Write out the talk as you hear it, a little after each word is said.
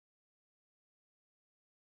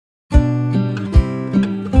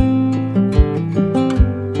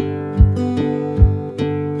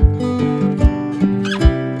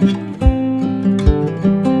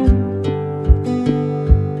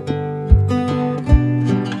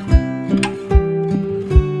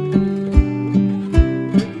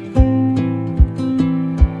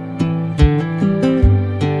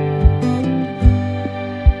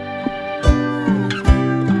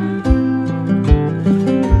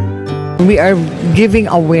We are giving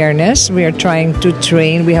awareness. We are trying to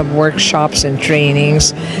train. We have workshops and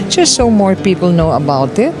trainings just so more people know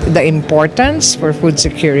about it. The importance for food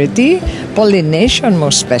security, pollination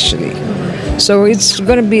most especially. So it's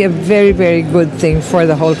going to be a very, very good thing for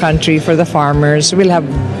the whole country, for the farmers.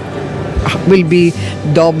 We'll be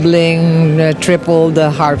doubling, triple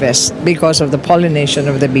the harvest because of the pollination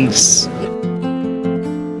of the bees.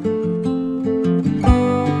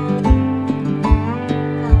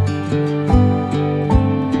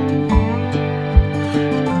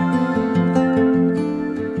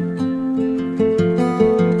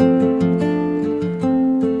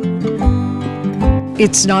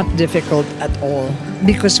 It's not difficult at all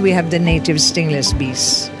because we have the native stingless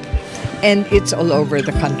bees and it's all over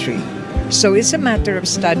the country. So it's a matter of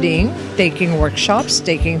studying, taking workshops,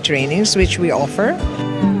 taking trainings, which we offer.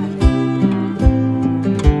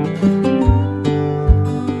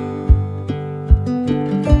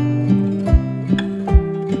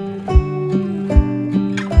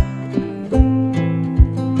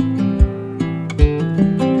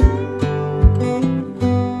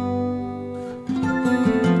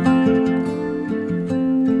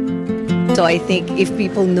 So I think if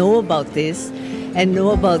people know about this and know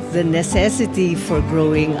about the necessity for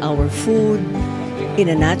growing our food in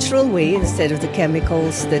a natural way instead of the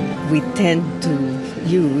chemicals that we tend to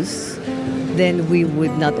use, then we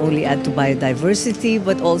would not only add to biodiversity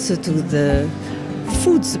but also to the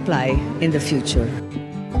food supply in the future.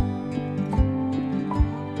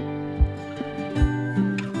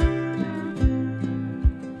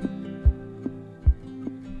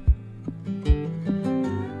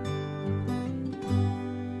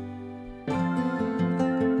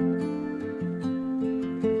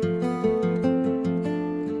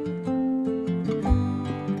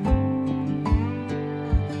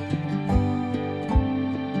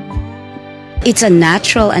 It's a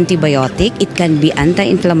natural antibiotic. It can be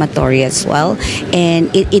anti-inflammatory as well, and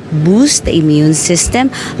it boosts the immune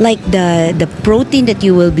system. Like the protein that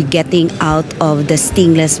you will be getting out of the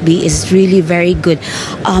stingless bee is really very good.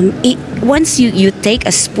 Once you take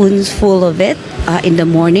a spoonful of it in the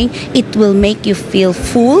morning, it will make you feel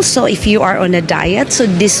full. So if you are on a diet, so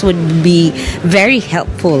this would be very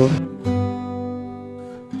helpful.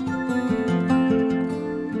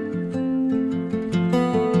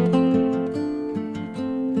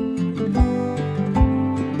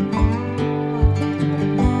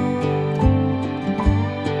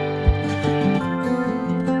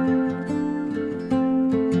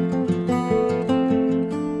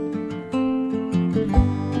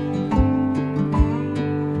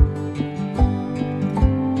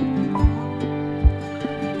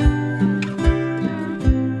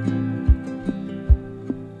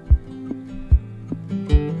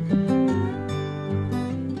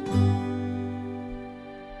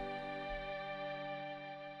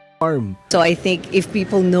 So I think if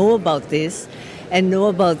people know about this and know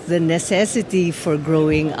about the necessity for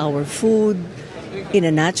growing our food in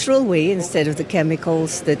a natural way instead of the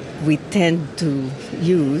chemicals that we tend to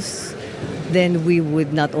use, then we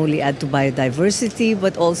would not only add to biodiversity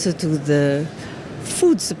but also to the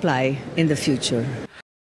food supply in the future.